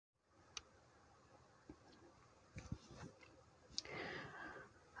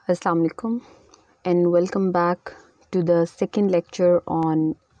Assalamu alaikum and welcome back to the second lecture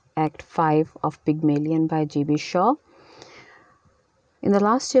on Act 5 of Pygmalion by G.B. Shaw. In the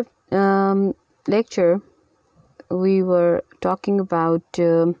last lecture, we were talking about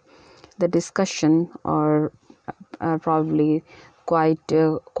the discussion or probably quite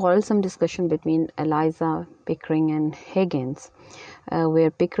quarrelsome discussion between Eliza, Pickering and Higgins,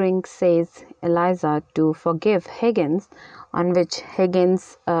 where Pickering says Eliza to forgive Higgins, on which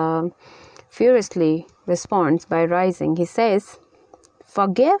Higgins furiously responds by rising. He says,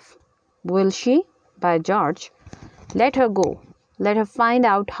 "Forgive? Will she? By George! Let her go. Let her find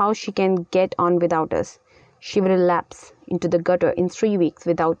out how she can get on without us. She will relapse into the gutter in 3 weeks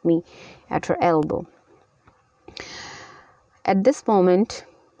without me at her elbow." At this moment,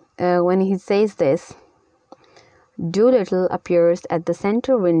 when he says this, Doolittle appears at the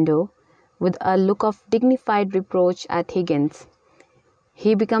center window with a look of dignified reproach at Higgins.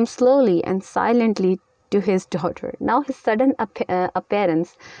 He becomes slowly and silently to his daughter. Now his sudden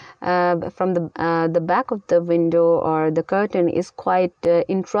appearance from the back of the window or the curtain is quite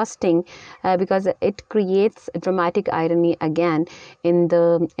interesting because it creates a dramatic irony again in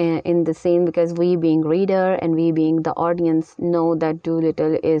the scene, because we being reader and we being the audience know that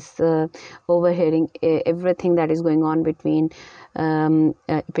Doolittle is overhearing everything that is going on between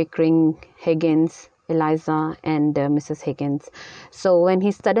Pickering, Higgins, Eliza and Mrs. Higgins. So when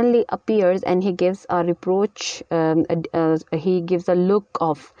he suddenly appears and he gives a reproach, he gives a look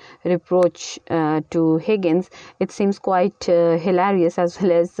of reproach to Higgins, it seems quite hilarious as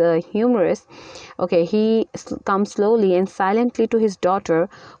well as humorous. Okay, he comes slowly and silently to his daughter,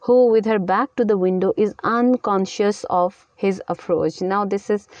 who with her back to the window is unconscious of his approach. Now this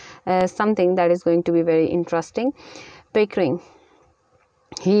is something that is going to be very interesting. Pickering,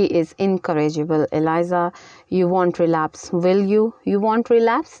 he is incorrigible. Eliza, you won't relapse, will you? You won't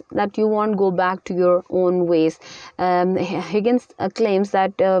relapse? That you won't go back to your own ways. Higgins claims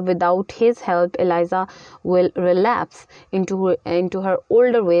that without his help, Eliza will relapse into her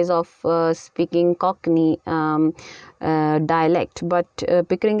older ways of speaking Cockney dialect. But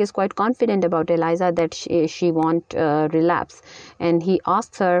Pickering is quite confident about Eliza that she won't relapse, and he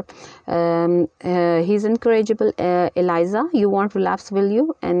asks her, he's incorrigible, Eliza, you won't relapse, will you?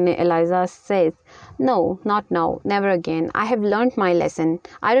 And Eliza says, "No, not now, never again. I have learnt my lesson.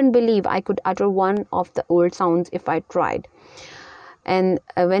 I don't believe I could utter one of the old sounds if I tried." And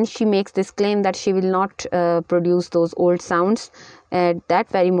when she makes this claim that she will not produce those old sounds, at that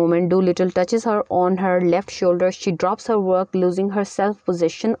very moment Doolittle touches her on her left shoulder. She drops her work, losing her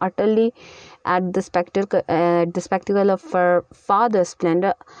self-possession utterly at the spectacle of her father's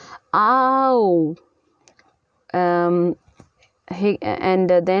splendor. Ow! And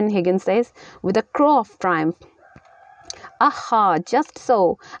then Higgins says with a crow of triumph, "Aha, just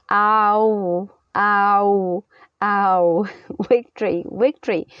so. Ow, ow, ow. Victory,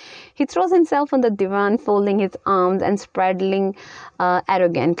 victory." He throws himself on the divan, folding his arms and spraddling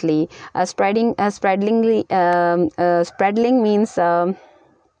arrogantly. Spraddling means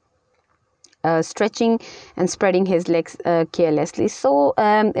stretching and spreading his legs carelessly. So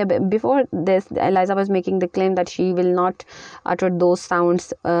before this, Eliza was making the claim that she will not utter those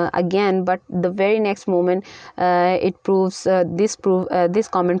sounds again, but the very next moment this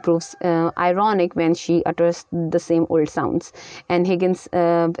comment proves ironic when she utters the same old sounds, and Higgins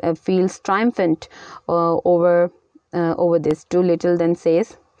feels triumphant over this. Doolittle then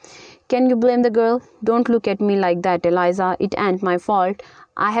says, "Can you blame the girl? Don't look at me like that, Eliza. It ain't my fault.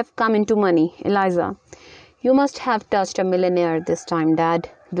 I have come into money, Eliza." "You must have touched a millionaire this time, Dad."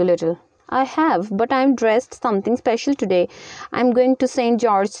 Doolittle, "I have, but I'm dressed something special today. I'm going to St.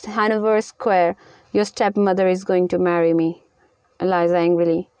 George's, Hanover Square. Your stepmother is going to marry me." Eliza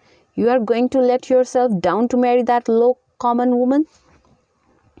angrily, "You are going to let yourself down to marry that low common woman?"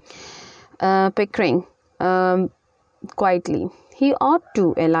 Pickering, quietly, "He ought to,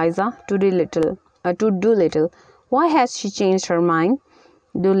 Eliza." To Doolittle, "Why has she changed her mind?"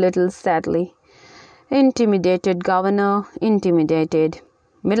 Doolittle sadly, "Intimidated, Governor, intimidated.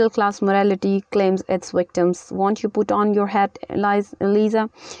 Middle-class morality claims its victims. Won't you put on your hat, Eliza,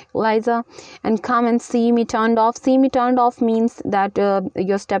 and come and see me turned off?" "See me turned off" means that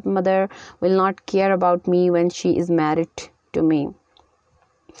your stepmother will not care about me when she is married to me.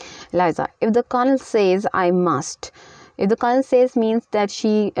 Eliza, "If the colonel says I must." If the colonel says means that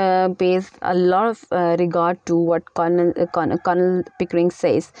she pays a lot of regard to what Colonel Pickering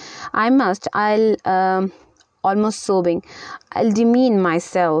says. "I must. I'll," almost sobbing, "I'll demean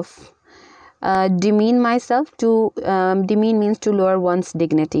myself." Demean myself. To demean means to lower one's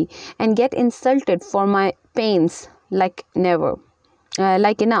dignity, and get insulted for my pains like never.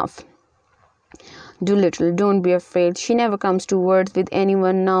 like enough. Doolittle, don't be afraid. She never comes to words with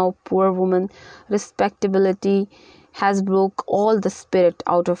anyone now, poor woman. Respectability has broke all the spirit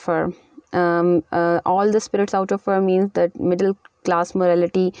out of her. All the spirits out of her means that middle class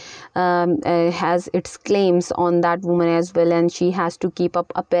morality has its claims on that woman as well, and she has to keep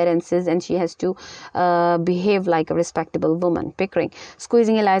up appearances, and she has to behave like a respectable woman. Pickering,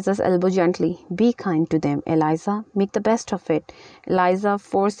 squeezing Eliza's elbow gently. Be kind to them, Eliza. Make the best of it. Eliza,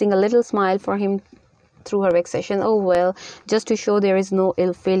 forcing a little smile for him through her vexation. Oh well, just to show there is no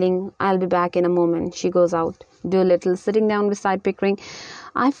ill feeling, I'll be back in a moment. She goes out. Doolittle, sitting down beside Pickering.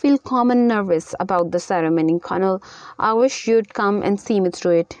 I feel common nervous about the ceremony, Colonel. I wish you'd come and see me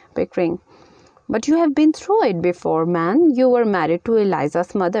through it. Pickering, but you have been through it before, man. You were married to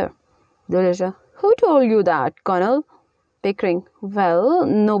Eliza's mother. Doolittle, who told you that, Colonel? Pickering, well,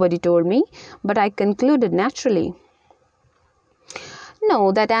 nobody told me, but I concluded naturally.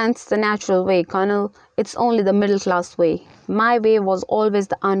 No, that ain't the natural way, Colonel. It's only the middle class way. My way was always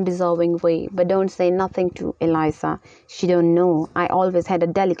the undeserving way. But don't say nothing to Eliza. She don't know. I always had a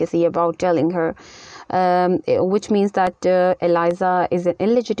delicacy about telling her. Which means that Eliza is an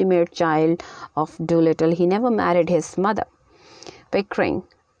illegitimate child of Doolittle. He never married his mother. Pickering.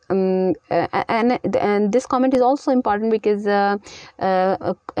 And this comment is also important because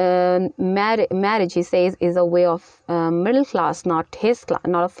marriage, he says, is a way of middle class, not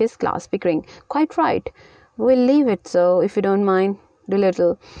of his class. Pickering, quite right. We'll leave it so, if you don't mind,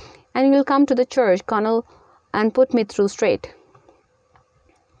 Doolittle, and you'll come to the church, Colonel, and put me through straight.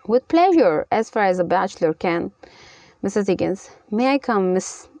 With pleasure, as far as a bachelor can. Mrs. Higgins, may I come,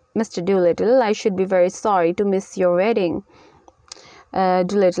 Mr. Doolittle? I should be very sorry to miss your wedding.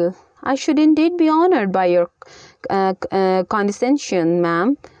 Doolittle, I should indeed be honored by your condescension,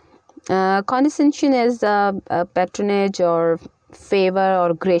 ma'am. Condescension is a patronage or favor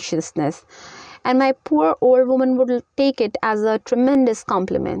or graciousness, and my poor old woman would take it as a tremendous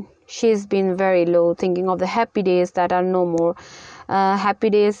compliment. She's been very low, thinking of the happy days that are no more. Happy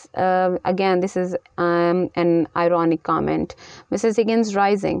days, again, this is an ironic comment. Mrs. Higgins,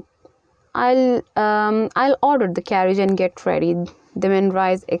 rising. I'll order the carriage and get ready. The men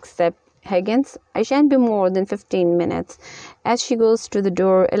rise except Higgins. I shan't be more than 15 minutes. As she goes to the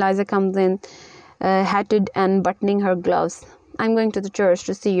door, Eliza comes in, hatted and buttoning her gloves. I'm going to the church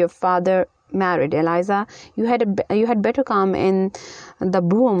to see your father married, Eliza. You had better come in the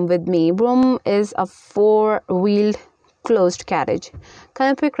brougham with me. Brougham is a four-wheeled closed carriage.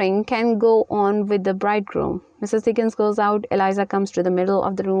 Colonel Pickering can go on with the bridegroom. Mrs. Higgins goes out. Eliza comes to the middle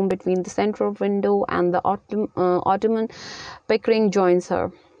of the room between the central window and the ottoman. Pickering joins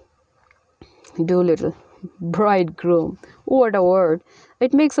her. Doolittle, bridegroom. What a word.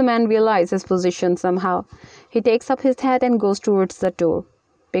 It makes a man realize his position somehow. He takes up his hat and goes towards the door.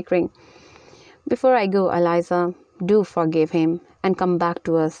 Pickering, before I go, Eliza, do forgive him and come back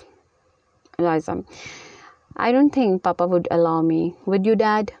to us. Eliza, I don't think Papa would allow me. Would you,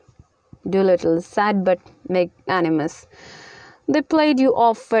 Dad? Doolittle, sad but magnanimous. They played you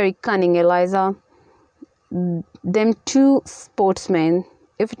off very cunning, Eliza. Them two sportsmen.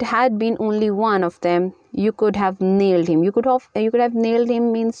 If it had been only one of them, you could have nailed him. You could have nailed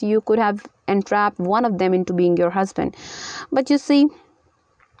him means you could have entrapped one of them into being your husband. But you see,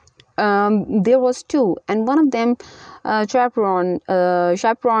 there was two, and one of them chaperoned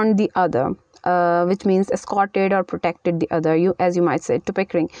the other. Which means escorted or protected the other, as you might say, to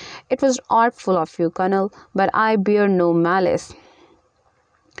Pickering. It was artful of you, Colonel, but I bear no malice.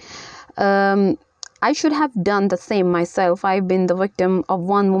 I should have done the same myself. I've been the victim of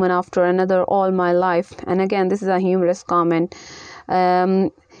one woman after another all my life. And again, this is a humorous comment.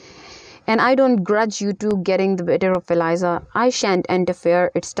 And I don't grudge you two getting the better of Eliza. I shan't interfere.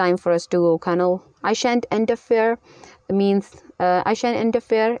 It's time for us to go, Colonel. I shan't interfere means I shan't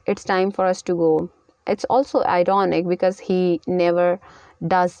interfere. It's time for us to go. It's also ironic because he never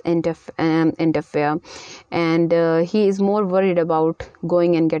does interfere, and he is more worried about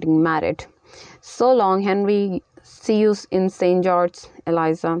going and getting married. So long, Henry. See you in St. George's,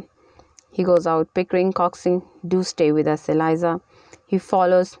 Eliza. He goes out. Pickering, coaxing, do stay with us, Eliza. He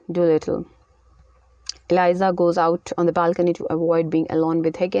follows Doolittle. Eliza goes out on the balcony to avoid being alone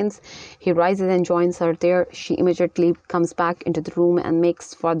with Higgins. He rises and joins her there. She immediately comes back into the room and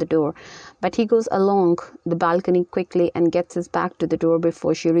makes for the door. But he goes along the balcony quickly and gets his back to the door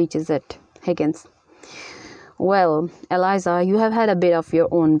before she reaches it. Higgins, well, Eliza, you have had a bit of your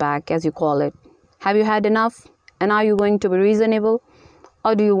own back, as you call it. Have you had enough? And are you going to be reasonable?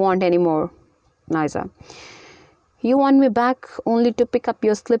 Or do you want any more? Eliza, you want me back only to pick up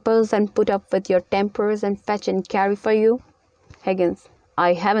your slippers and put up with your tempers and fetch and carry for you? Higgins,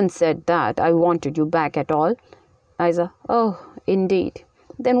 I haven't said that I wanted you back at all. Liza, oh, indeed.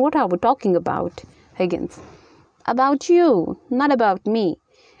 Then what are we talking about? Higgins, about you, not about me.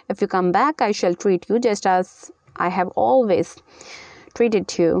 If you come back, I shall treat you just as I have always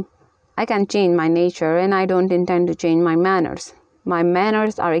treated you. I can change my nature, and I don't intend to change my manners. My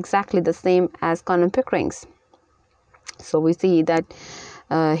manners are exactly the same as Colonel Pickering's. So we see that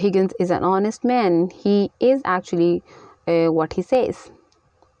Higgins is an honest man. He is actually what he says.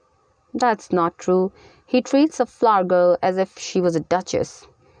 That's not true. He treats a flower girl as if she was a duchess.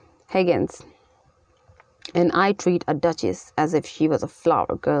 Higgins, and I treat a duchess as if she was a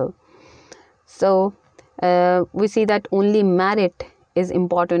flower girl. So we see that only merit is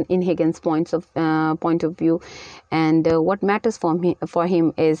important in Higgins' point of view, and what matters for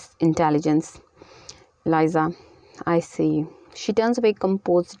him is intelligence. Liza, I see. She turns away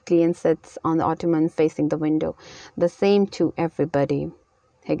composedly and sits on the ottoman facing the window. The same to everybody.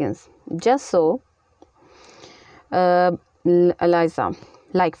 Higgins, just so. Eliza,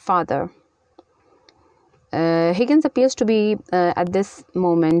 like father. Higgins appears to be at this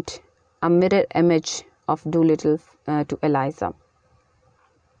moment a mirror image of Doolittle to Eliza.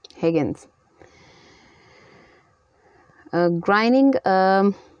 Higgins, grinding a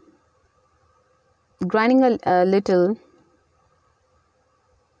little,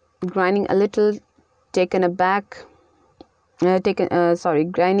 taken aback,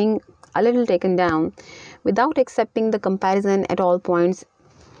 grinding a little taken down, without accepting the comparison at all points.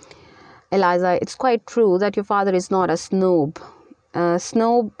 Eliza, it's quite true that your father is not a snob.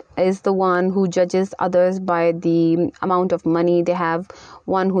 Snob is the one who judges others by the amount of money they have,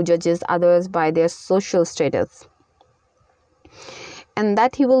 one who judges others by their social status, and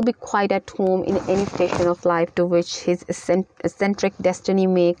that he will be quite at home in any station of life to which his eccentric destiny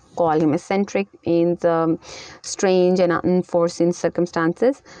may call him. Eccentric means strange and unforeseen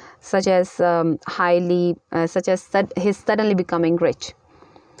circumstances, such as his suddenly becoming rich.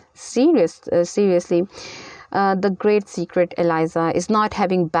 Seriously, the great secret, Eliza, is not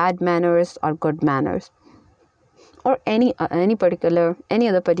having bad manners or good manners, or any other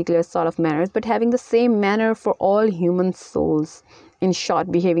particular sort of manners, but having the same manner for all human souls. In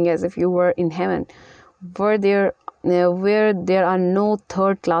short, behaving as if you were in heaven, where there are no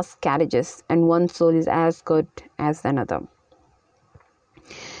third-class carriages, and one soul is as good as another.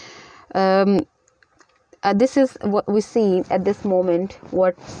 This is what we see at this moment.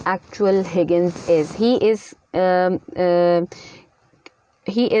 What actual Higgins is. He is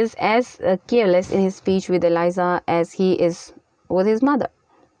as careless in his speech with Eliza as he is with his mother.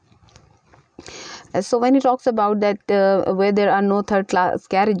 So when he talks about that where there are no third class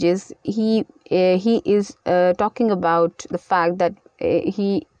carriages, he is talking about the fact that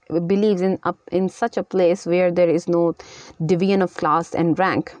he believes in such a place where there is no division of class and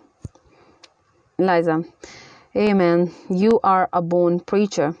rank. Eliza, hey man, you are a born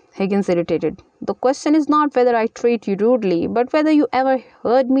preacher. Higgins, irritated. The question is not whether I treat you rudely, but whether you ever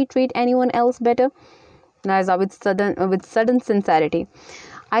heard me treat anyone else better. Eliza, with sudden sincerity.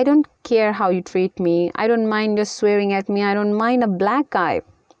 I don't care how you treat me. I don't mind your swearing at me. I don't mind a black eye.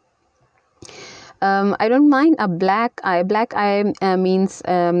 I don't mind a black eye. Black eye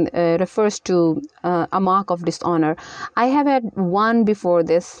refers to a mark of dishonor. I have had one before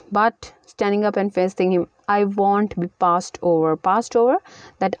this, but standing up and facing him, I won't be passed over. Passed over?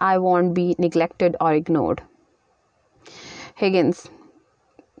 That I won't be neglected or ignored. Higgins,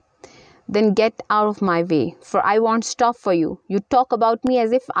 then get out of my way, for I won't stop for you. You talk about me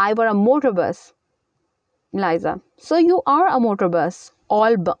as if I were a motor bus. Eliza, so you are a motor bus,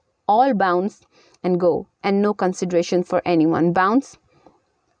 all bounce and go, and no consideration for anyone. Bounce,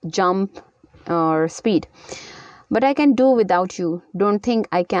 jump, or speed. But I can do without you. Don't think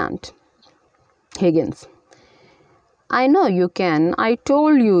I can't. Higgins, I know you can. I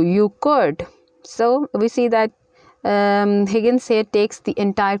told you you could. So we see that Higgins here takes the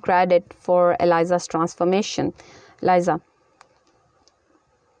entire credit for Eliza's transformation. Eliza,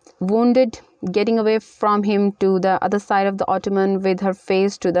 wounded, getting away from him to the other side of the ottoman with her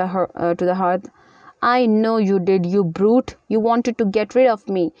face to the hearth. I know you did, you brute. You wanted to get rid of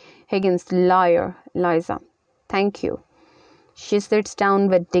me. Higgins, liar. Eliza, thank you. She sits down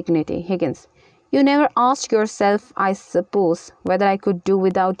with dignity. Higgins, you never asked yourself, I suppose, whether I could do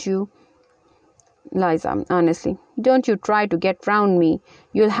without you. Eliza, honestly, don't you try to get round me.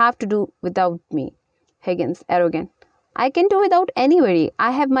 You'll have to do without me. Higgins, arrogant. I can do without anybody.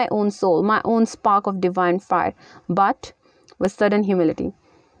 I have my own soul, my own spark of divine fire. But, with sudden humility,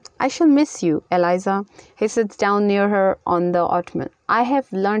 I shall miss you, Eliza. He sits down near her on the ottoman. I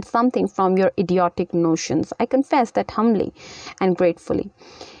have learned something from your idiotic notions. I confess that humbly and gratefully.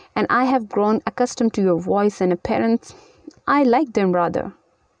 And I have grown accustomed to your voice and appearance. I like them rather,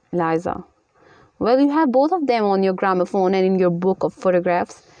 Eliza. Well, you have both of them on your gramophone and in your book of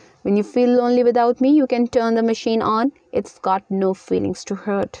photographs. When you feel lonely without me, you can turn the machine on. It's got no feelings to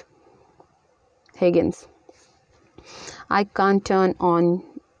hurt. Higgins. I can't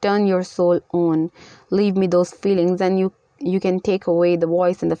turn your soul on. Leave me those feelings and you can take away the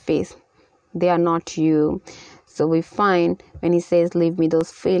voice and the face. They are not you. So we find when he says leave me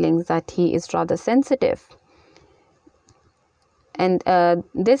those feelings that he is rather sensitive. And the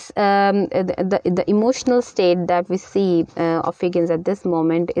emotional state that we see of Higgins at this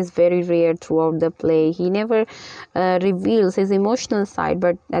moment is very rare throughout the play. He never reveals his emotional side,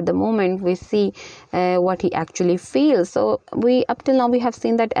 but at the moment we see what he actually feels. So up till now we have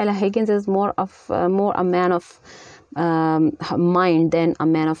seen that Ella Higgins is more a man of mind than a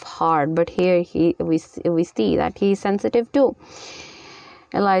man of heart. But here we see that he is sensitive too.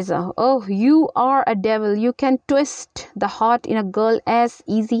 Eliza, oh, you are a devil. You can twist the heart in a girl as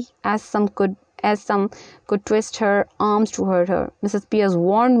easy as some could twist her arms to hurt her. Mrs. Pierce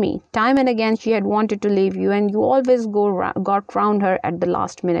warned me time and again she had wanted to leave you, and you always got round her at the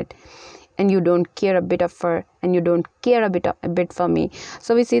last minute. And you don't care a bit of her, and you don't care a bit for me.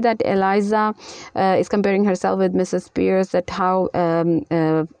 So we see that Eliza is comparing herself with Mrs. Pierce, that how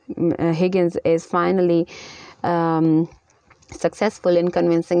Higgins is finally successful in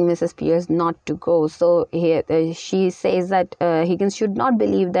convincing Mrs. Pierce not to go. So she says that Higgins should not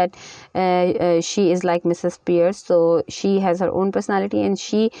believe that she is like Mrs. Pierce. So she has her own personality and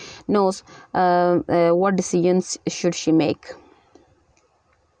she knows what decisions should she make.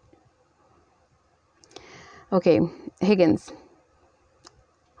 Okay, Higgins.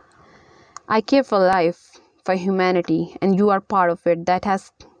 I care for life, for humanity, and you are part of it. That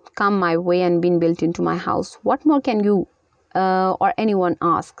has come my way and been built into my house. What more can you or anyone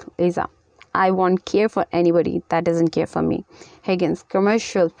ask? Lisa, I won't care for anybody that doesn't care for me. Higgins,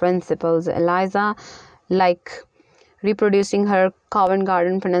 commercial principles. Eliza, like reproducing her Covent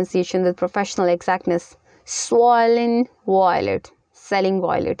Garden pronunciation with professional exactness. Swollen violet, selling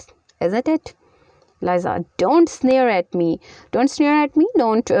violets, isn't it? Eliza, don't sneer at me. Don't sneer at me.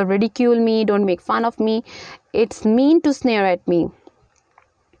 Don't ridicule me. Don't make fun of me. It's mean to sneer at me.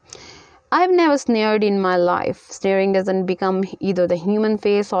 I've never sneered in my life. Sneering doesn't become either the human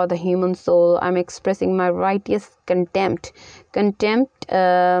face or the human soul. I'm expressing my righteous contempt. Contempt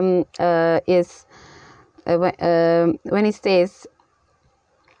is when he says,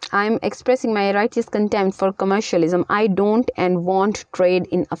 I'm expressing my righteous contempt for commercialism. I don't and won't trade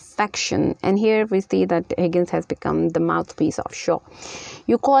in affection. And here we see that Higgins has become the mouthpiece of Shaw.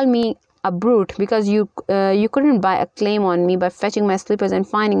 You call me a brute because you couldn't buy a claim on me by fetching my slippers and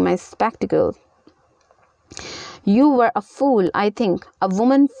finding my spectacles. You were a fool, I think. A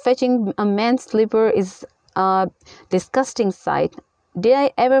woman fetching a man's slipper is a disgusting sight. Did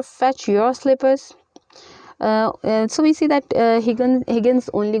I ever fetch your slippers? So we see that Higgins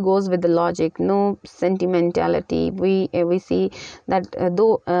only goes with the logic, no sentimentality. We see that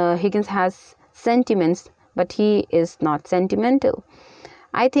though Higgins has sentiments, but he is not sentimental.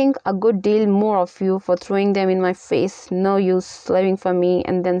 I think a good deal more of you for throwing them in my face. No use slaving for me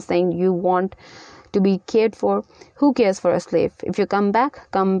and then saying you want to be cared for. Who cares for a slave? If you come back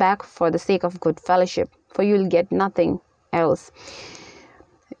for the sake of good fellowship, for you'll get nothing else.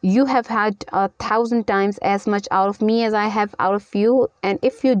 You have had 1,000 times as much out of me as I have out of you, and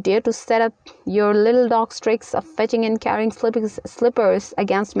if you dare to set up your little dog's tricks of fetching and carrying slippers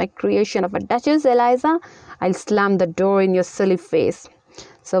against my creation of a duchess, Eliza, I'll slam the door in your silly face.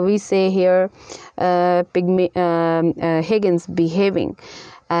 So we say here Higgins behaving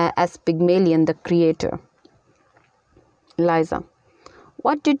as Pygmalion the creator. Eliza,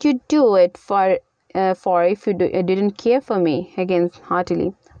 what did you do it for if you didn't care for me? Higgins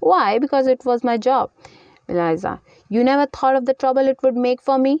heartily. Why? Because it was my job. Eliza, you never thought of the trouble it would make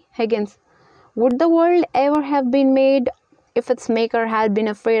for me? Higgins, would the world ever have been made if its maker had been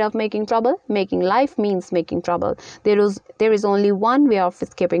afraid of making trouble? Making life means making trouble. There is only one way of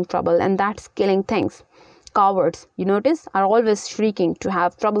escaping trouble, and that's killing things. Cowards, you notice, are always shrieking to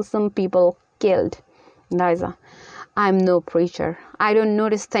have troublesome people killed. Eliza, I'm no preacher. I don't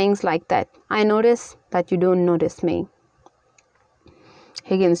notice things like that. I notice that you don't notice me.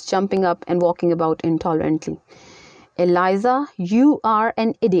 Higgins, jumping up and walking about intolerantly. Eliza, you are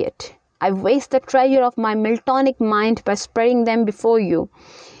an idiot. I waste the treasure of my Miltonic mind by spreading them before you.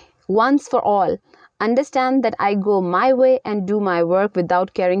 Once for all, Understand that I go my way and do my work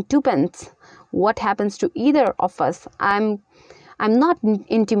without caring twopence what happens to either of us. I'm not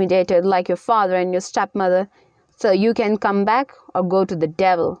intimidated like your father and your stepmother. So you can come back or go to the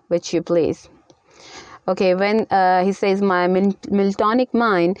devil, which you please. Okay, when he says my Miltonic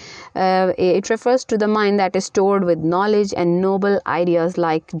mind, it refers to the mind that is stored with knowledge and noble ideas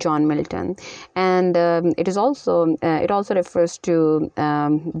like John Milton, and it also refers to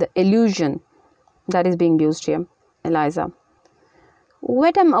the illusion that is being used here, Eliza.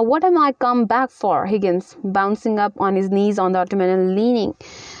 What am I come back for? Higgins, bouncing up on his knees on the ottoman and leaning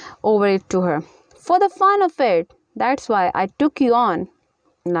over it to her. For the fun of it. That's why I took you on.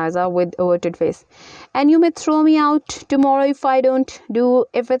 Eliza with averted face. And you may throw me out tomorrow if I don't do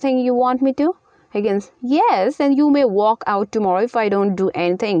everything you want me to? Higgins. Yes, and you may walk out tomorrow if I don't do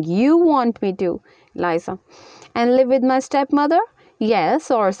anything you want me to. Eliza. And live with my stepmother?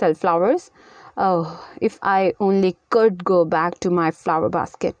 Yes, or sell flowers. Oh, if I only could go back to my flower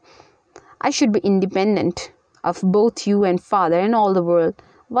basket. I should be independent of both you and father and all the world.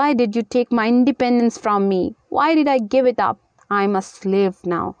 Why did you take my independence from me? Why did I give it up? I'm a slave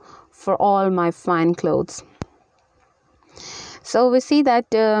now for all my fine clothes. So we see that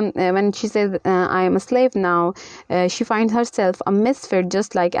when she says, I am a slave now, she finds herself a misfit,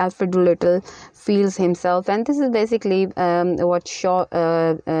 just like Alfred Doolittle feels himself. And this is basically what Shaw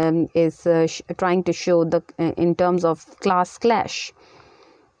is trying to show in terms of class clash.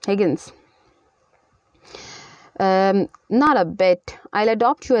 Higgins. Not a bit. I'll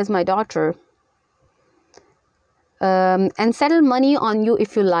adopt you as my daughter. And settle money on you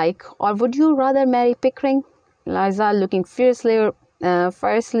if you like. Or would you rather marry Pickering? Eliza, looking fiercely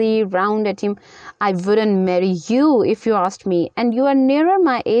round at him. I wouldn't marry you if you asked me, and you are nearer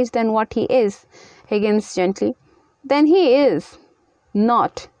my age than what he is. Higgins gently. Then he is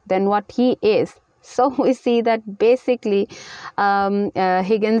not than what he is. So we see that basically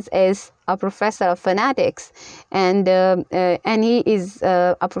Higgins is a professor of phonetics, and he is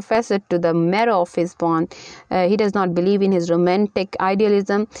a professor to the marrow of his bone. He does not believe in his romantic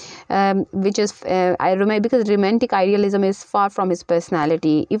idealism, which is because romantic idealism is far from his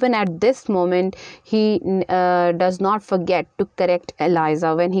personality. Even at this moment, he does not forget to correct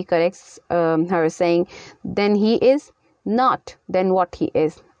Eliza when he corrects her, saying, "Then he is not than what he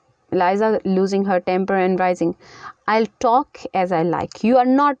is." Eliza losing her temper and rising. I'll talk as I like. You are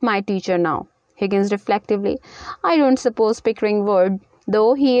not my teacher now. Higgins reflectively. I don't suppose Pickering would,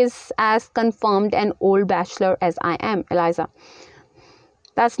 though he is as confirmed an old bachelor as I am. Eliza.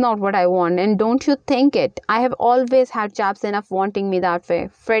 That's not what I want, and don't you think it. I have always had chaps enough wanting me that way.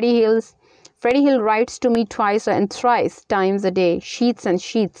 Freddie Hill writes to me twice and thrice times a day. Sheets and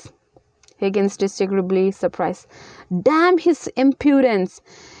sheets. Higgins disagreeably surprised. Damn his impudence.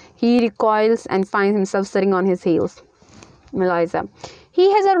 He recoils and finds himself sitting on his heels. Eliza.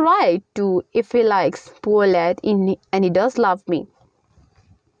 He has a right to, if he likes, poor lad, and he does love me.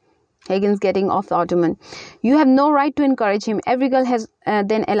 Higgins getting off the ottoman. You have no right to encourage him. Every girl has,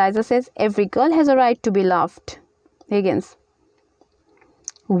 then Eliza says, every girl has a right to be loved. Higgins.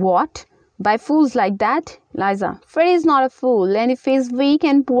 What? By fools like that? Eliza. Freddie is not a fool, and if he is weak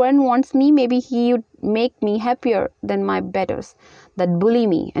and poor and wants me, maybe he would make me happier than my betters that bully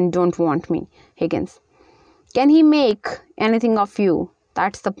me and don't want me. Higgins. Can he make anything of you?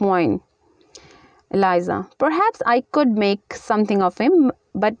 That's the point. Eliza. Perhaps I could make something of him,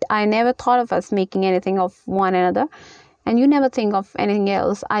 but I never thought of us making anything of one another. And you never think of anything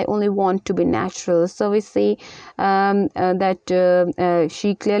else. I only want to be natural. So we see that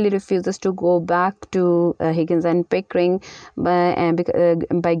she clearly refuses to go back to Higgins and Pickering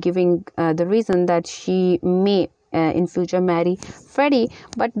by giving the reason that she may in future marry Freddie.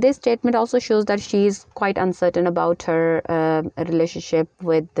 But this statement also shows that she is quite uncertain about her relationship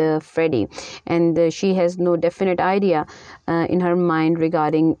with Freddie, and she has no definite idea in her mind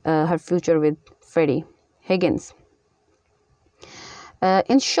regarding her future with Freddie. Higgins.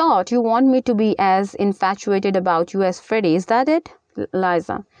 In short, you want me to be as infatuated about you as Freddie, is that it?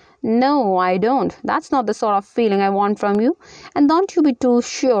 Liza. No, I don't. That's not the sort of feeling I want from you. And don't you be too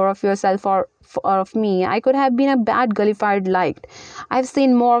sure of yourself or of me. I could have been a bad girl if I'd liked. I've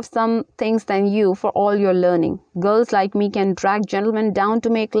seen more of some things than you for all your learning. Girls like me can drag gentlemen down to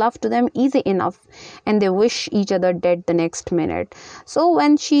make love to them easy enough, and they wish each other dead the next minute. So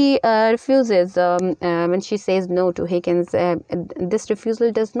when she refuses, when she says no to Higgins, this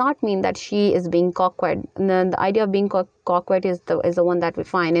refusal does not mean that she is being coquette. The idea of being coquette is the one that we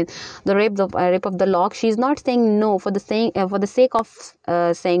find in the rape of the lock. She's not saying no for the sake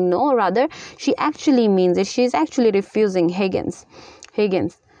of saying no. Rather, she actually means it. She's actually refusing Higgins.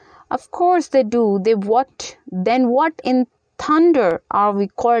 Of course they do. Then what in thunder are we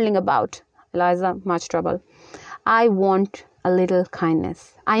quarreling about? Eliza, much trouble. I want a little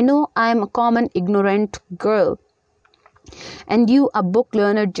kindness. I know I am a common ignorant girl, and you a book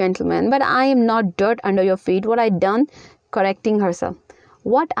learned gentleman, but I am not dirt under your feet. What I done? Correcting herself.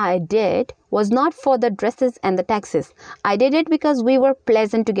 What I did was not for the dresses and the taxes. I did it because we were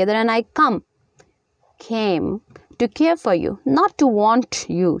pleasant together, and I came to care for you, not to want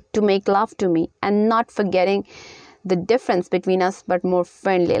you to make love to me, and not forgetting the difference between us, but more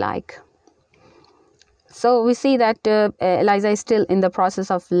friendly like. So we see that Eliza is still in the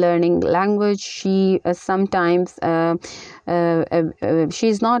process of learning language. She sometimes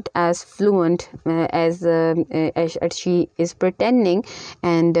she's not as fluent as she is pretending,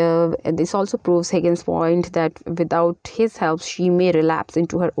 and this also proves Higgins' point that without his help she may relapse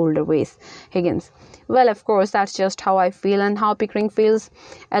into her older ways. Higgins: well, of course, that's just how I feel and how Pickering feels.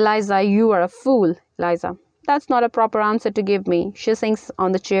 Eliza, you are a fool. Eliza: that's not a proper answer to give me. She sinks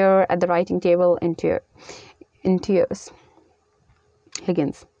on the chair at the writing table in tears.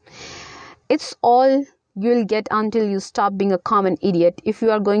 Higgins: it's all you'll get until you stop being a common idiot. If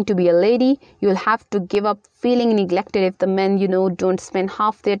you are going to be a lady, you'll have to give up feeling neglected if the men you know don't spend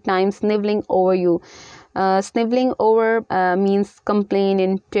half their time sniveling over you. Sniveling over means complain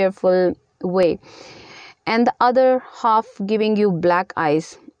in tearful way, and the other half giving you black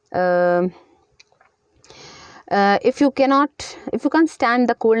eyes. If you can't stand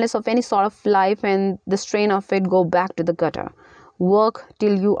the coldness of any sort of life and the strain of it, go back to the gutter. Work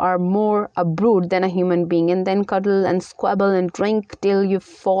till you are more a brute than a human being, and then cuddle and squabble and drink till you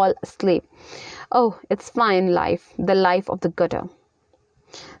fall asleep. Oh, it's fine life, the life of the gutter.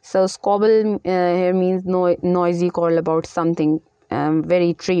 So squabble here means noisy quarrel about something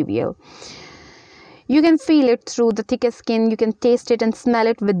very trivial. You can feel it through the thickest skin. You can taste it and smell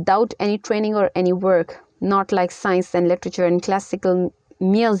it without any training or any work. Not like science and literature and classical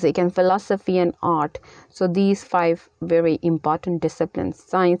music and philosophy and art. So these 5 very important disciplines: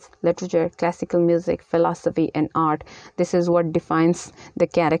 science, literature, classical music, philosophy and art. This is what defines the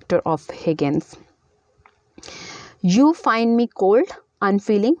character of Higgins. You find me cold,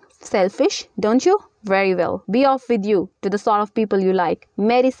 unfeeling, selfish, don't you? Very well. Be off with you to the sort of people you like.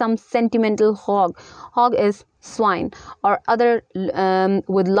 Marry some sentimental hog. Hog is swine or other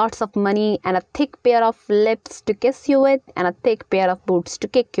with lots of money and a thick pair of lips to kiss you with and a thick pair of boots to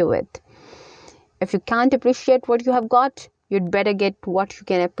kick you with. If you can't appreciate what you have got, you'd better get what you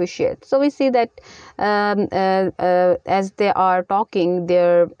can appreciate. So we see that as they are talking,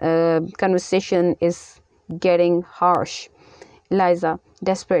 their conversation is getting harsh. Eliza,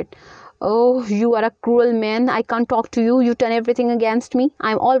 desperate: oh, you are a cruel man. I can't talk to you. You turn everything against me.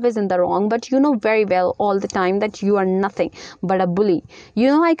 I'm always in the wrong, but you know very well all the time that you are nothing but a bully. You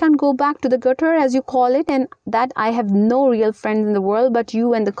know I can't go back to the gutter, as you call it, and that I have no real friends in the world but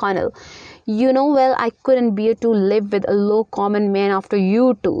you and the colonel. You know well I couldn't bear to live with a low common man after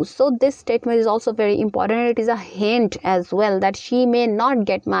you two. So this statement is also very important. It is a hint as well that she may not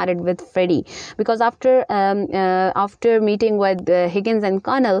get married with Freddie, because after meeting with Higgins and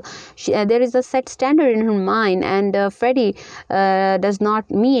Colonel, there is a set standard in her mind, and Freddie does not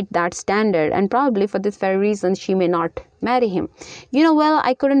meet that standard, and probably for this very reason she may not marry him. You know well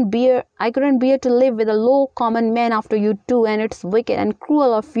I couldn't bear to live with a low common man after you two, and it's wicked and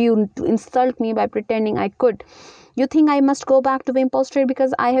cruel of you to insult me by pretending I could. You think I must go back to Wimpole Street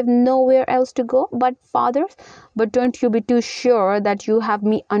because I have nowhere else to go but father's? But don't you be too sure that you have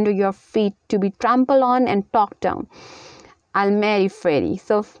me under your feet to be trampled on and talked down. I'll marry Freddie.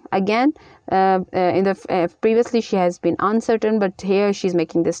 So again, previously she has been uncertain, but here she's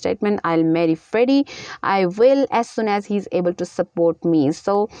making this statement: I'll marry Freddie. I will, as soon as he's able to support me.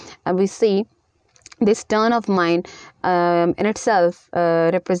 So we see this turn of mind in itself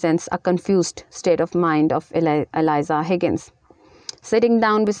represents a confused state of mind of Eliza Higgins. Sitting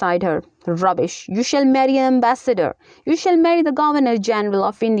down beside her: rubbish. You shall marry an ambassador. You shall marry the Governor General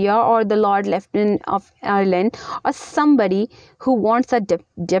of India or the Lord Lieutenant of Ireland or somebody who wants a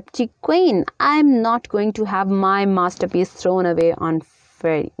deputy queen. I am not going to have my masterpiece thrown away on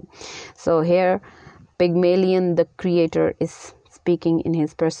Freddie. So here Pygmalion the creator is speaking in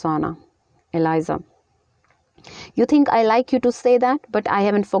his persona. Eliza: you think I like you to say that, but I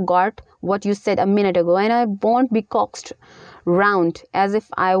haven't forgot what you said a minute ago, and I won't be coaxed round as if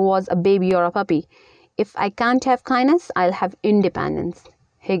I was a baby or a puppy. If I can't have kindness, I'll have independence.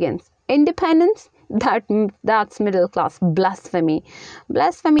 Higgins: independence? That's middle class blasphemy.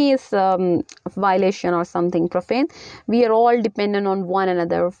 Blasphemy is violation or something profane. We are all dependent on one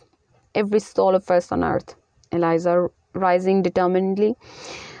another, every soul of us on earth. Eliza, rising determinedly: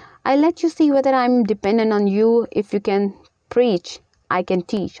 I'll let you see whether I'm dependent on you. If you can preach, I can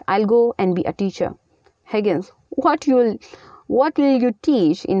teach. I'll go and be a teacher. Higgins, what will you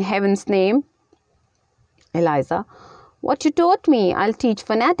teach in heaven's name? Eliza, what you taught me. I'll teach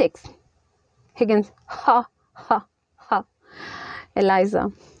phonetics. Higgins, ha, ha, ha.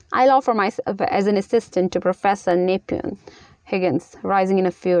 Eliza, I'll offer myself as an assistant to Professor Napier. Higgins, rising in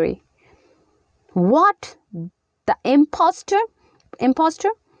a fury. What? The impostor?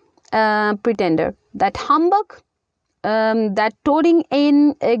 Pretender. That humbug? That toading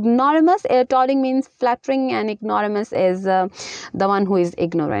in ignoramus. Toading means flattering, and ignoramus is the one who is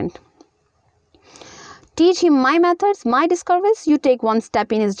ignorant. Teach him my methods, my discoveries. You take one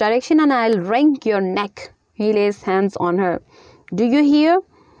step in his direction and I'll wring your neck. He lays hands on her. Do you hear?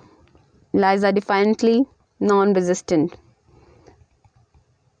 Eliza defiantly, non-resistant.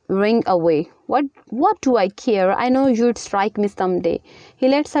 Wring away. What do I care? I know you'd strike me someday. He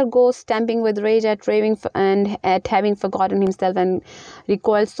lets her go, stamping with rage at raving and at having forgotten himself, and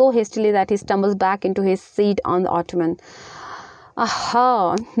recoils so hastily that he stumbles back into his seat on the ottoman.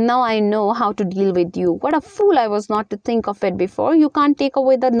 Aha, now I know how to deal with you. What a fool I was not to think of it before. You can't take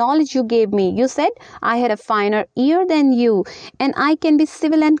away the knowledge you gave me. You said I had a finer ear than you, and I can be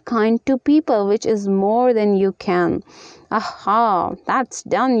civil and kind to people, which is more than you can. Aha, that's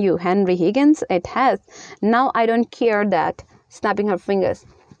done you, Henry Higgins. It has. Now I don't care that. Snapping her fingers.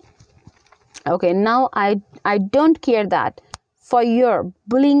 Okay, now I don't care that. For your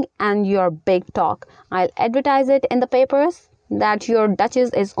bullying and your big talk, I'll advertise it in the papers that your duchess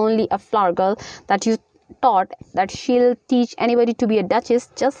is only a flower girl, that you thought that she'll teach anybody to be a duchess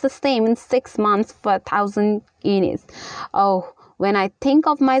just the same in 6 months for 1,000 guineas. Oh, when I think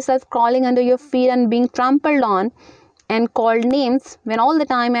of myself crawling under your feet and being trampled on and called names, when all the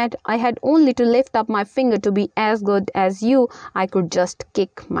time I had only to lift up my finger to be as good as you, I could just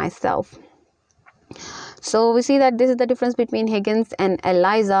kick myself. So we see that this is the difference between Higgins and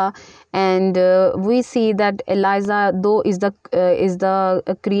Eliza, and we see that Eliza, though, is the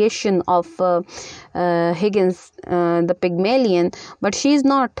creation of Higgins, the Pygmalion, but she is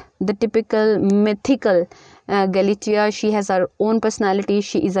not the typical mythical Galatea. She has her own personality.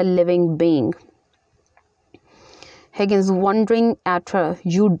 She is a living being. Higgins, wondering at her,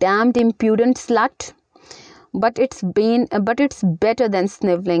 you damned impudent slut. But it's better than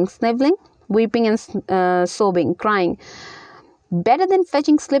sniveling, weeping and sobbing, crying. Better than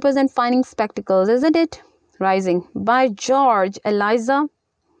fetching slippers and finding spectacles, isn't it? Rising. By George, Eliza,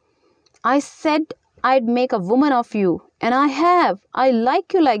 I said I'd make a woman of you, and I have. I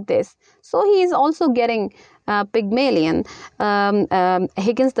like you like this. So he is also getting Pygmalion.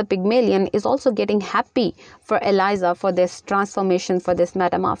 Higgins the Pygmalion is also getting happy for Eliza, for this transformation, for this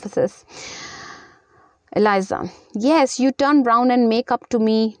metamorphosis. Eliza, yes, you turn round and make up to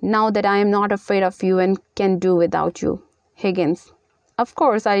me now that I am not afraid of you and can do without you. Higgins, of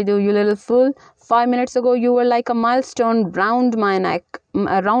course I do, you little fool. 5 minutes ago you were like a millstone round my neck.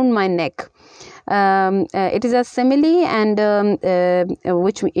 It is a simile, and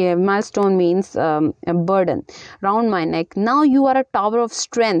which milestone means a burden round my neck. Now you are a tower of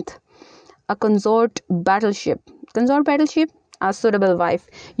strength, a consort battleship. A suitable wife.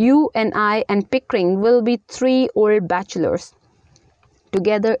 You and I and Pickering will be 3 old bachelors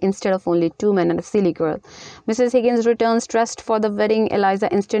together instead of only 2 men and a silly girl. Mrs. Higgins returns dressed for the wedding. Eliza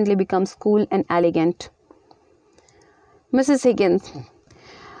instantly becomes cool and elegant. Mrs. Higgins,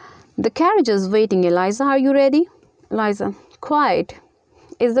 the carriage is waiting. Eliza, are you ready? Eliza, quite.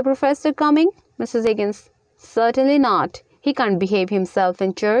 Is the professor coming? Mrs. Higgins, certainly not. He can't behave himself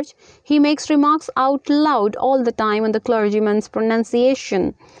in church. He makes remarks out loud all the time on the clergyman's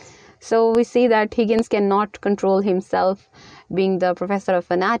pronunciation. So we see that Higgins cannot control himself. Being the professor of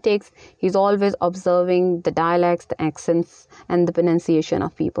phonetics, he's always observing the dialects, the accents, and the pronunciation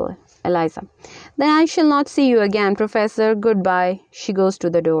of people. Eliza, then I shall not see you again, Professor. Goodbye. She goes to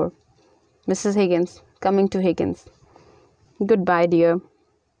the door. Mrs. Higgins, coming to Higgins. Goodbye, dear.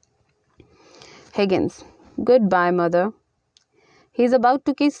 Higgins, goodbye, mother. He is about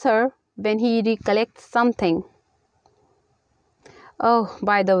to kiss her when he recollects something. Oh,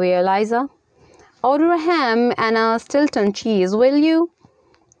 by the way, Eliza, order a ham and a Stilton cheese, will you?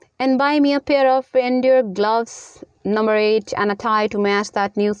 And buy me a pair of reindeer gloves, number 8, and a tie to match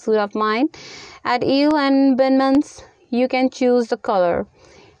that new suit of mine. At Eel and Binman's, you can choose the color.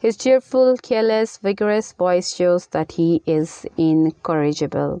 His cheerful, careless, vigorous voice shows that he is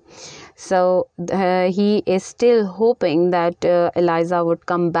incorrigible. So he is still hoping that Eliza would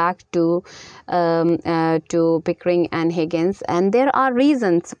come back to Pickering and Higgins, and there are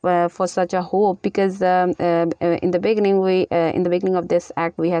reasons for such a hope, because in the beginning of this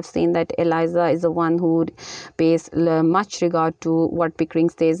act we have seen that Eliza is the one who pays much regard to what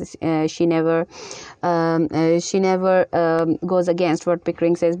Pickering says. She never goes against what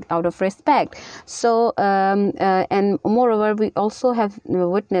Pickering says out of respect. So and moreover, we also have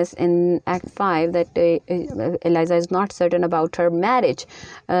witnessed in Act 5 that Eliza is not certain about her marriage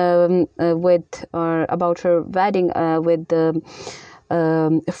with, or about her wedding with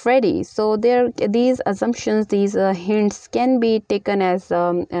Freddie. So these assumptions, these hints can be taken as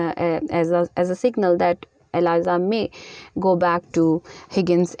a signal that Eliza may go back to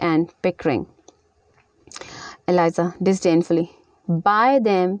Higgins and Pickering. Eliza disdainfully, "Buy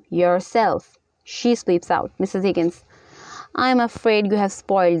them yourself." She sweeps out. Mrs. Higgins, "I'm afraid you have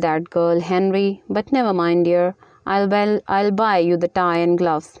spoiled that girl, Henry, but never mind, dear. I'll buy you the tie and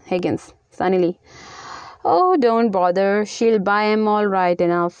gloves." Higgins sunnily, "Oh, don't bother. She'll buy 'em all right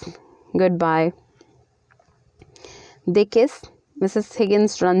enough. Goodbye." They kiss. Mrs.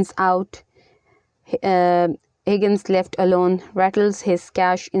 Higgins runs out. Higgins, left alone, rattles his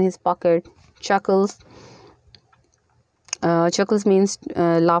cash in his pocket, chuckles. Chuckles means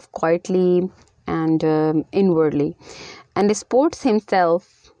laugh quietly and inwardly, and disports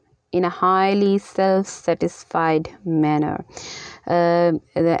himself in a highly self-satisfied manner.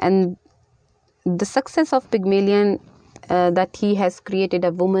 And the success of Pygmalion, that he has created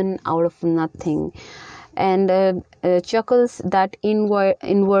a woman out of nothing, and chuckles, that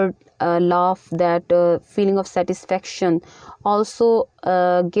inward laugh, that feeling of satisfaction, also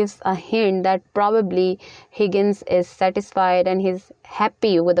gives a hint that probably Higgins is satisfied and he's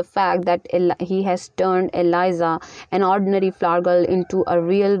happy with the fact that he has turned Eliza, an ordinary flower girl, into a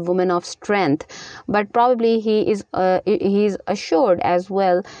real woman of strength. But probably he is assured as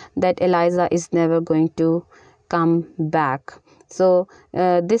well that Eliza is never going to come back. So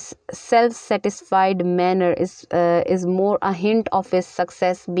this self-satisfied manner is more a hint of his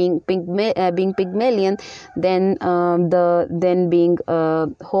success being Pygmalion than being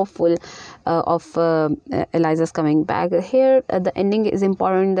hopeful of Eliza's coming back. Here the ending is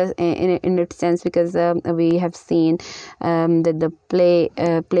important in its sense, because we have seen that the play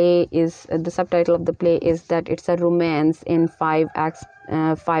is the subtitle of the play is that it's a romance in 5 acts.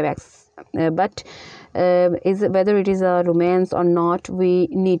 But is whether it is a romance or not, we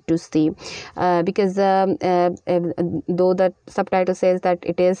need to see, because though the subtitle says that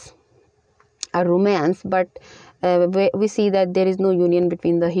it is a romance, but we see that there is no union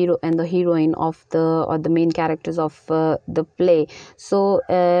between the hero and the heroine of the main characters of the play. So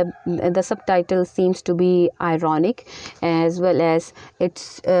the subtitle seems to be ironic, as well as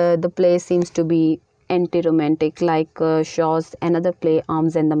the play seems to be anti-romantic, like Shaw's another play,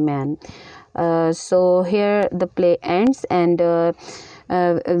 Arms and the Man. So here the play ends, and to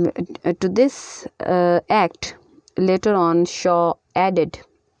this act later on Shaw added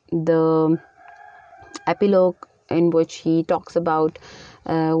the epilogue, in which he talks about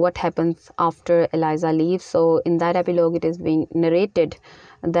what happens after Eliza leaves. So in that epilogue it is being narrated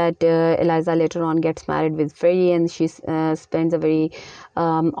that Eliza later on gets married with Freddie, and she spends a very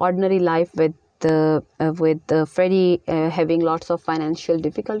ordinary life with Freddie, having lots of financial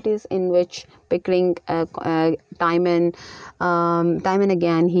difficulties, in which Pickering time and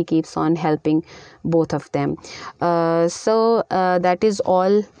again he keeps on helping both of them. So that is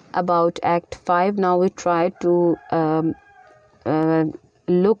all about Act 5. Now we try to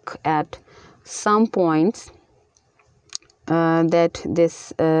look at some points that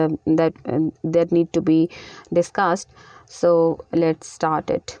need to be discussed. So let's start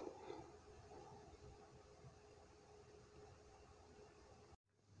it.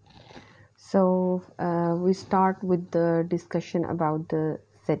 So we start with the discussion about the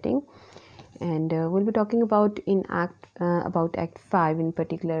setting, and we'll be talking about Act 5 in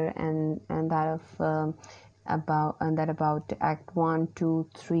particular, and that about Act 1, 2,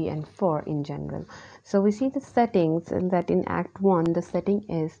 3, and 4 in general. So we see the settings, and that in Act 1 the setting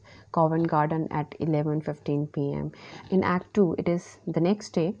is Covent Garden at 11:15 p.m. In Act 2 it is the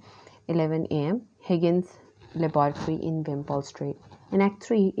next day, 11 a.m., Higgins' laboratory in Wimpole Street. In Act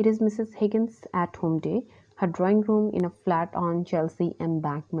 3, it is Mrs. Higgins' at-home day, her drawing room in a flat on Chelsea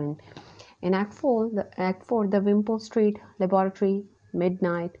Embankment. In Act 4, the Wimpole Street laboratory,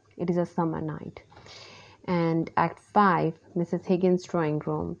 midnight, it is a summer night. And Act 5, Mrs. Higgins' drawing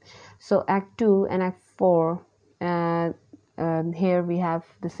room. So Act 2 and Act 4, here we have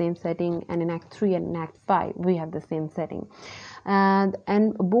the same setting, and in Act 3 and in Act 5 we have the same setting, and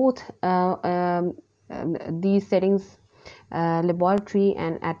both these settings, laboratory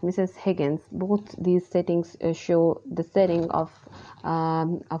and at Mrs. Higgins, both these settings show the setting of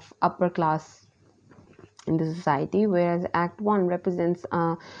upper class in the society, whereas Act 1 represents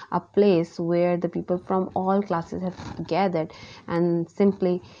a place where the people from all classes have gathered, and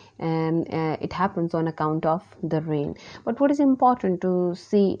simply it happens on account of the rain. But what is important to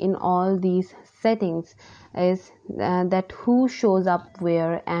see in all these settings is that who shows up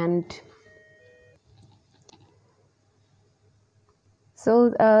where, and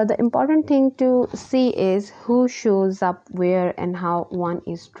so the important thing to see is who shows up where and how one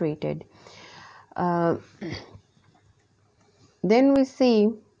is treated. Uh, then we see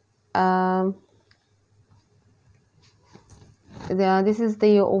this is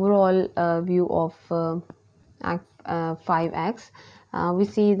the overall view of Act 5 acts. We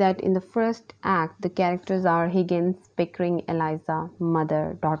see that in the first act the characters are Higgins, Pickering, Eliza,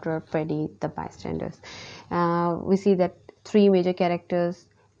 mother, daughter, Freddie, the bystanders. We see that three major characters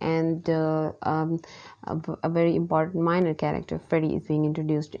and a very important minor character, Freddie, is being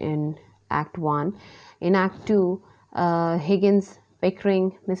introduced in Act 1. In Act 2, Higgins,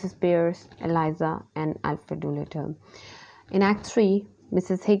 Pickering, Mrs. Pierce, Eliza, and Alfred Doolittle. In Act 3,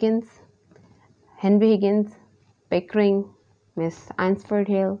 Mrs. Higgins, Henry Higgins, Pickering, Miss Ainsford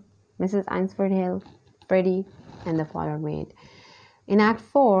Hill, Mrs. Ainsford Hill, Freddie, and the parlor maid. In Act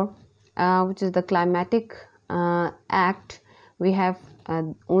 4, which is the climatic act, we have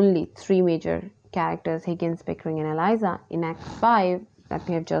only three major characters, Higgins, Pickering, and Eliza. In Act 5, that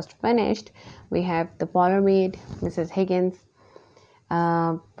we have just finished, we have the parlor maid, Mrs. Higgins,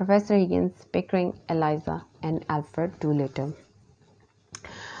 Professor Higgins, Pickering, Eliza, and Alfred Doolittle.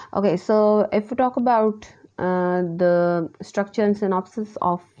 Okay, so if we talk about the structure and synopsis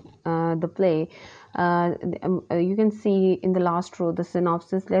of the play, you can see in the last row the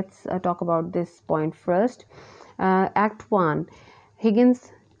synopsis. Let's talk about this point first. Act 1,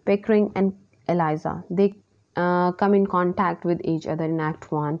 Higgins, Pickering, and Eliza, they come in contact with each other in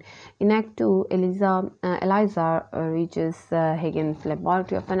Act 1. In Act 2, Eliza reaches Higgins'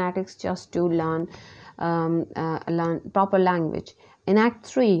 laboratory of phonetics just to learn proper language. In Act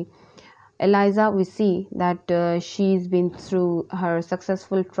 3, Eliza, we see that she's been through her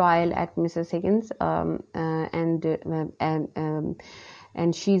successful trial at Mrs. Higgins,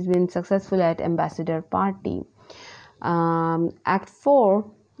 and she's been successful at ambassador party. Act 4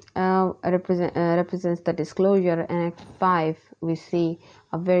 represents the disclosure, and Act 5 we see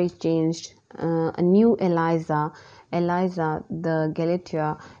a very changed, a new Eliza. Eliza, the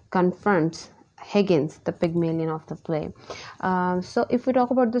Galatea, confronts Higgins, the Pygmalion of the play. So if we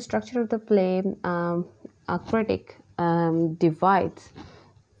talk about the structure of the play, a critic divides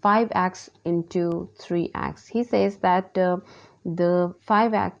 5 acts into 3 acts. He says that the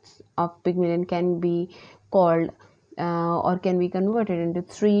 5 acts of Pygmalion can be called or can be converted into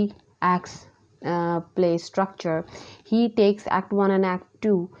 3 acts play structure. He takes Act 1 and Act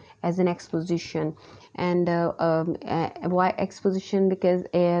 2 as an exposition. And why exposition? Because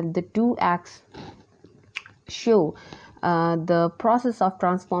the 2 acts show the process of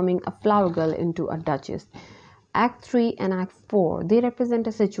transforming a flower girl into a duchess. Act 3 and Act 4, they represent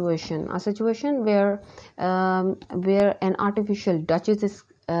a situation where an artificial duchess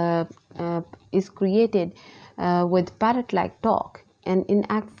is created with parrot-like talk. And in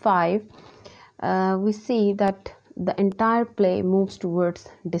Act 5, we see that the entire play moves towards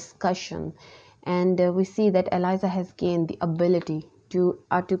discussion, and we see that Eliza has gained the ability to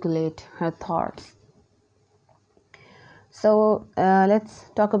articulate her thoughts. So let's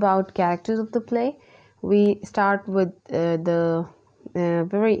talk about characters of the play. We start with the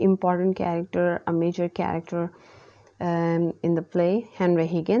very important character, a major character in the play, Henry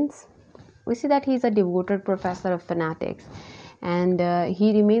Higgins. We see that he's a devoted professor of phonetics, and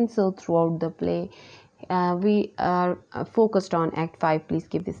he remains so throughout the play. We are focused on Act 5. Please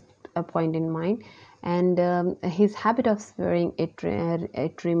keep this point in mind. And his habit of swearing,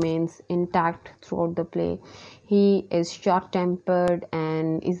 it remains intact throughout the play. He is short-tempered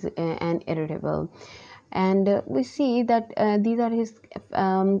and is irritable. And we see that these are his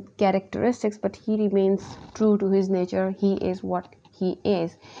characteristics, but he remains true to his nature. He is what he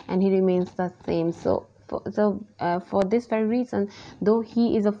is, and he remains the same. So for this very reason, though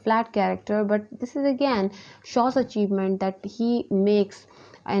he is a flat character, but this is again Shaw's achievement, that he makes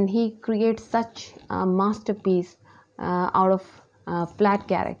and he creates such a masterpiece out of flat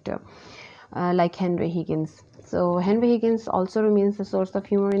character like Henry Higgins. So Henry Higgins also remains the source of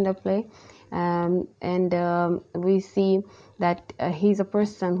humor in the play, and we see that he's a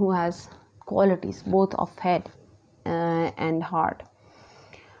person who has qualities both of head and heart.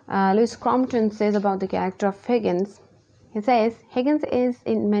 Lewis Crompton says about the character of Higgins. He says, Higgins is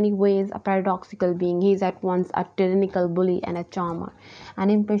in many ways a paradoxical being. He is at once a tyrannical bully and a charmer, an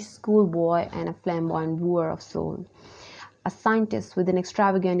impish schoolboy and a flamboyant wooer of soul, a scientist with an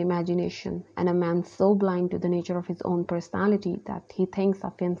extravagant imagination, and a man so blind to the nature of his own personality that he thinks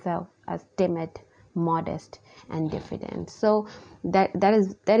of himself as timid, modest, and diffident. So that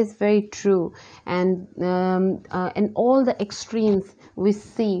is very true, and all the extremes we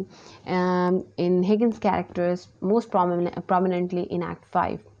see in Higgins' characters most prominently in Act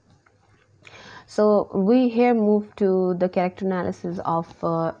 5. So we here move to the character analysis of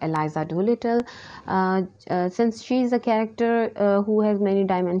Eliza Doolittle. Since she is a character who has many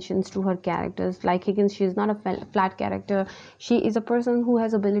dimensions to her characters, like Higgins, she is not a flat character. She is a person who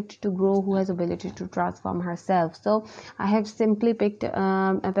has ability to grow, who has ability to transform herself. So I have simply picked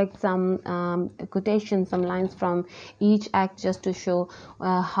some quotations, some lines from each act just to show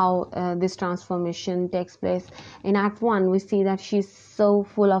how this transformation takes place. In Act 1, we see that she's so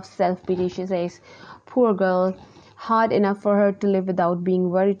full of self-pity. She says, poor girl, hard enough for her to live without being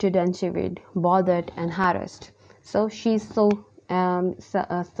worried and chivied, bothered and harassed. So she's so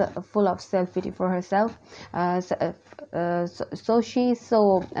full of self-pity for herself. So she's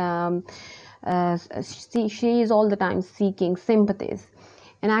so she is all the time seeking sympathies.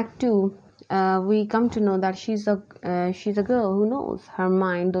 In Act 2, we come to know that she's a girl who knows her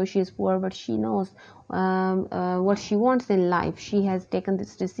mind, though she is poor, but she knows what she wants in life. She has taken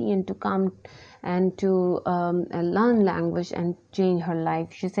this decision to come and to learn language and change her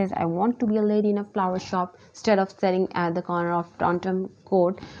life. She says, I want to be a lady in a flower shop instead of selling at the corner of Taunton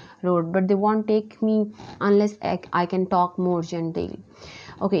Court Road, but they won't take me unless I can talk more gently.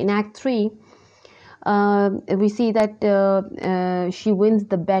 Okay, in Act 3, we see that she wins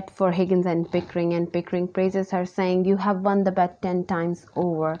the bet for Higgins and Pickering praises her, saying, you have won the bet 10 times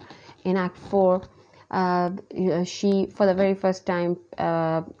over. In Act 4, she for the very first time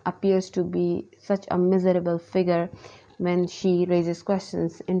appears to be such a miserable figure when she raises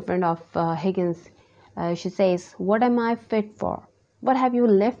questions in front of Higgins. She says, what am I fit for? What have you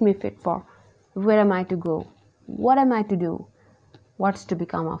left me fit for? Where am I to go? What am I to do? What's to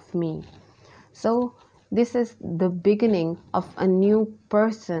become of me? So this is the beginning of a new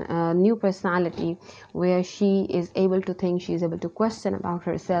personality, where she is able to think, she is able to question about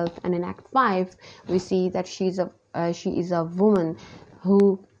herself. And in Act 5, we see that she is a woman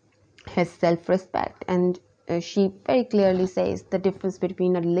who has self-respect, and she very clearly says the difference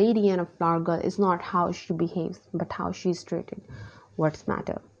between a lady and a flower girl is not how she behaves, but how she is treated. What's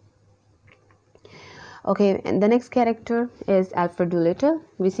matter? Okay, and the next character is Alfred Doolittle.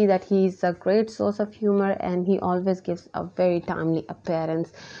 We see that he is a great source of humor, and he always gives a very timely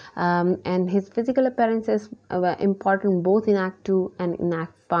appearance. And his physical appearance is important both in Act 2 and in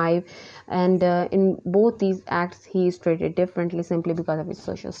Act 5. And in both these acts, he is treated differently simply because of his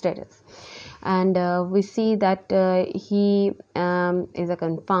social status. And we see that he is a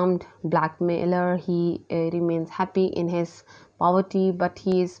confirmed blackmailer. He remains happy in his poverty, but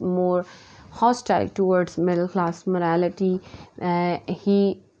he is more hostile towards middle class morality.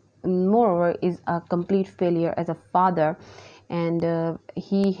 He moreover is a complete failure as a father, and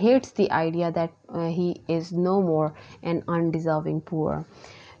he hates the idea that he is no more an undeserving poor.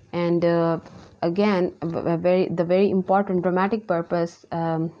 And again, the very important dramatic purpose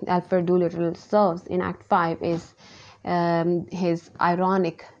Alfred Doolittle serves in Act 5 is his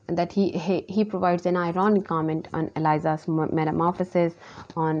ironic, that he provides an ironic comment on Eliza's metamorphosis,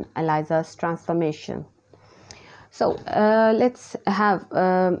 on Eliza's transformation. So let's have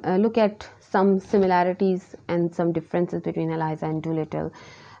a look at some similarities and some differences between Eliza and Doolittle.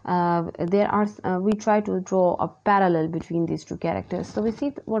 We try to draw a parallel between these two characters. So we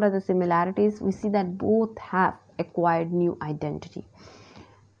see what are the similarities. We see that both have acquired new identity.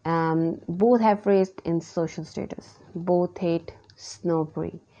 Both have raised in social status. Both hate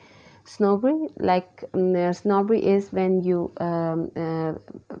snobbery. Snobbery, snobbery is when you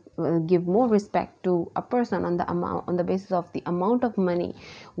give more respect to a person on the basis of the amount of money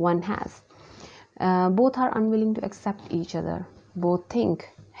one has. Both are unwilling to accept each other. Both think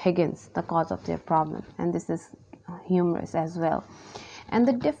Higgins the cause of their problem, and this is humorous as well. And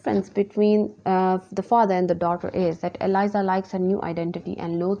the difference between the father and the daughter is that Eliza likes her new identity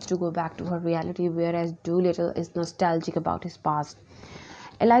and loathes to go back to her reality, whereas Doolittle is nostalgic about his past.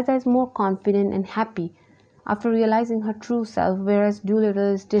 Eliza is more confident and happy after realizing her true self, whereas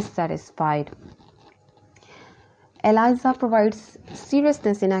Doolittle is dissatisfied. Eliza provides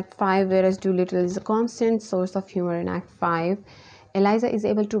seriousness in Act 5, whereas Doolittle is a constant source of humor in Act 5. Eliza is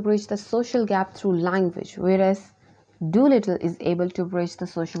able to bridge the social gap through language, whereas Doolittle is able to bridge the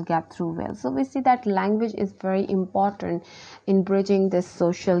social gap through will. So we see that language is very important in bridging this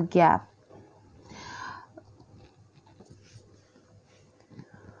social gap.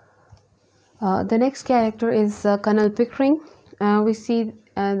 The next character is Colonel Pickering. We see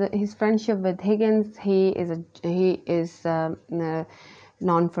his friendship with Higgins. He is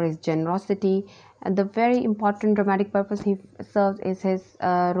known for his generosity. And the very important dramatic purpose he serves is his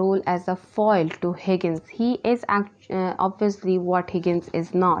role as a foil to Higgins. He is obviously what Higgins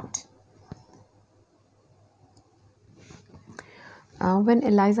is not. When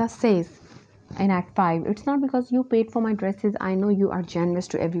Eliza says in Act 5, it's not because you paid for my dresses, I know you are generous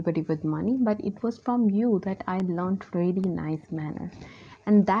to everybody with money, but it was from you that I learned really nice manners.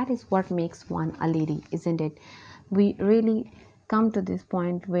 And that is what makes one a lady, isn't it? We really come to this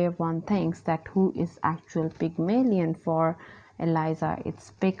point where one thinks that who is actual Pygmalion for Eliza,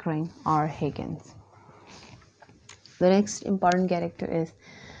 it's Pickering or Higgins. The next important character is,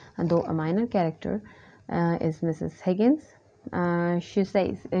 though a minor character, is Mrs. Higgins. She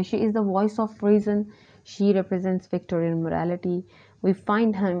says she is the voice of reason. She represents Victorian morality. We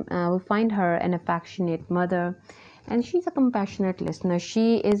find her an affectionate mother, and she's a compassionate listener.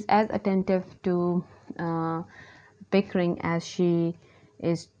 She is as attentive to Pickering as she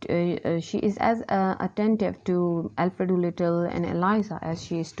is as attentive to Alfred Doolittle and Eliza as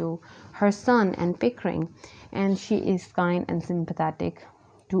she is to her son and Pickering, and she is kind and sympathetic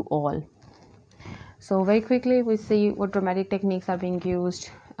to all. So very quickly we see what dramatic techniques are being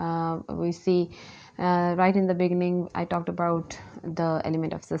used. We see right in the beginning I talked about the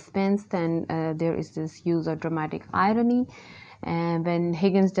element of suspense. Then there is this use of dramatic irony, and when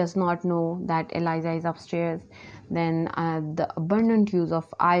Higgins does not know that Eliza is upstairs, then the abundant use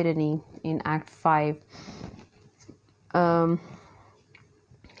of irony in Act 5.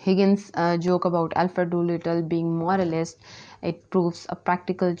 Higgins' joke about Alfred Doolittle being moralist, it proves a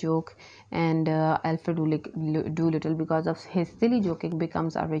practical joke, and Alfred Doolittle, because of his silly joking,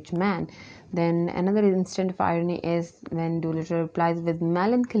 becomes a rich man. Then another instant of irony is when Doolittle replies with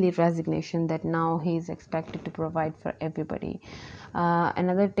melancholy resignation that now he is expected to provide for everybody.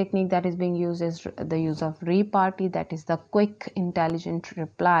 Another technique that is being used is the use of repartee, that is the quick, intelligent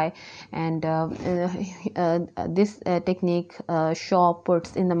reply, and this technique Shaw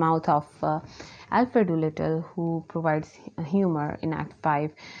puts in the mouth of Alfred Doolittle, who provides humor in Act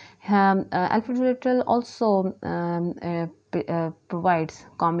 5. Alfred Doolittle also provides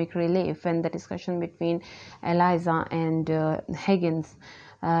comic relief when the discussion between Eliza and Higgins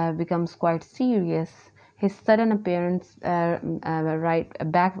becomes quite serious. His sudden appearance,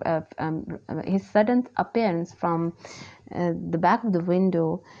 his sudden appearance from the back of the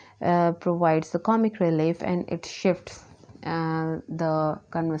window provides the comic relief, and it shifts the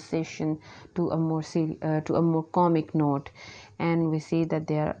conversation to a more comic note. And we see that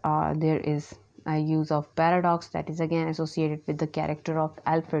there is a use of paradox that is again associated with the character of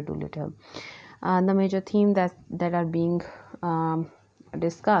Alfred Doolittle. The major themes that are being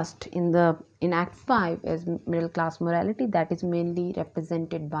discussed in Act 5 is middle class morality, that is mainly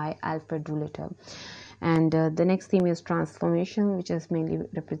represented by Alfred Doolittle. And the next theme is transformation, which is mainly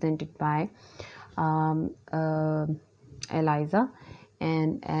represented by Eliza,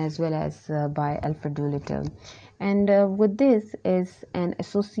 and as well as by Alfred Doolittle. And with this is an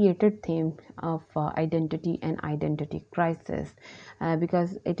associated theme of identity and identity crisis,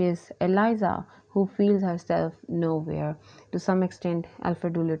 because it is Eliza who feels herself nowhere. To some extent,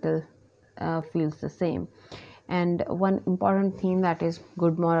 Alfred Doolittle feels the same. And one important theme, that is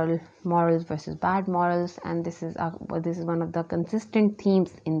good morals versus bad morals, and this is one of the consistent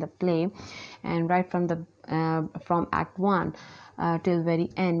themes in the play. And right from Act 1 till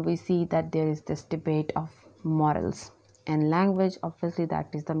very end, we see that there is this debate of morals and language. Obviously, that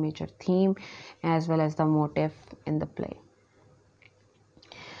is the major theme as well as the motive in the play.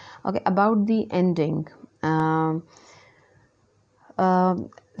 Okay, about the ending. A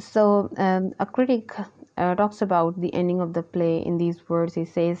critic talks about the ending of the play in these words. He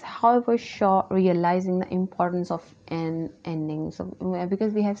says, however, Shaw, realizing the importance of an ending, so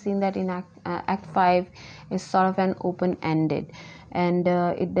because we have seen that in Act 5 is sort of an open-ended, and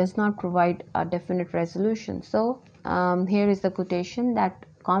it does not provide a definite resolution. So here is the quotation, that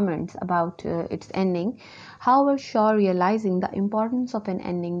comments about its ending. However, Shaw, realizing the importance of an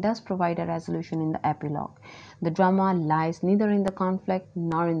ending, does provide a resolution in the epilogue. The drama lies neither in the conflict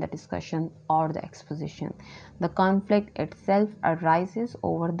nor in the discussion or the exposition. The conflict itself arises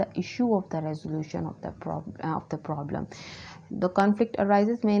over the issue of the resolution of the problem. The conflict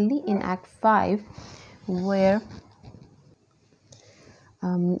arises mainly in Act 5, where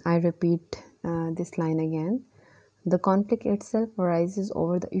I repeat this line again. The conflict itself arises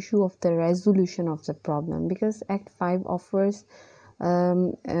over the issue of the resolution of the problem, because Act 5 offers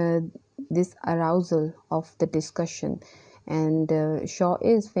um, uh, this arousal of the discussion, and Shaw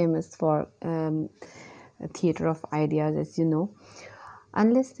is famous for theater of ideas, as you know.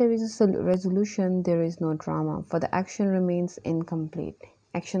 Unless there is a resolution, there is no drama, for the action remains incomplete.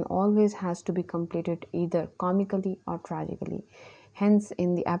 Action always has to be completed either comically or tragically. Hence,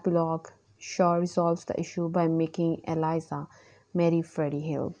 in the epilogue, Shaw resolves the issue by making Eliza marry Freddie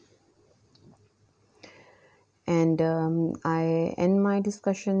Hill. And I end my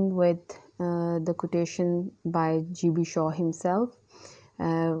discussion with the quotation by G.B. Shaw himself.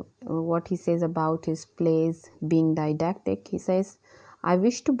 What he says about his plays being didactic. He says, "I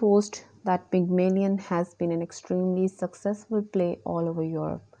wish to boast that Pygmalion has been an extremely successful play all over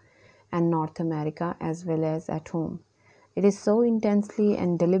Europe and North America as well as at home. It is so intensely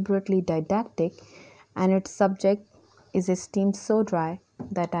and deliberately didactic, and its subject is esteemed so dry,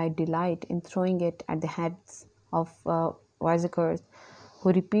 that I delight in throwing it at the heads of wiseacres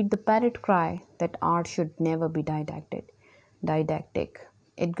who repeat the parrot cry that art should never be didactic.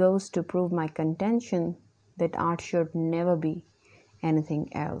 It goes to prove my contention that art should never be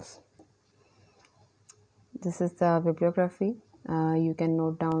anything else." This is the bibliography. You can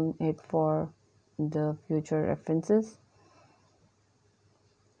note down it for the future references.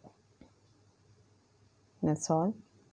 That's all.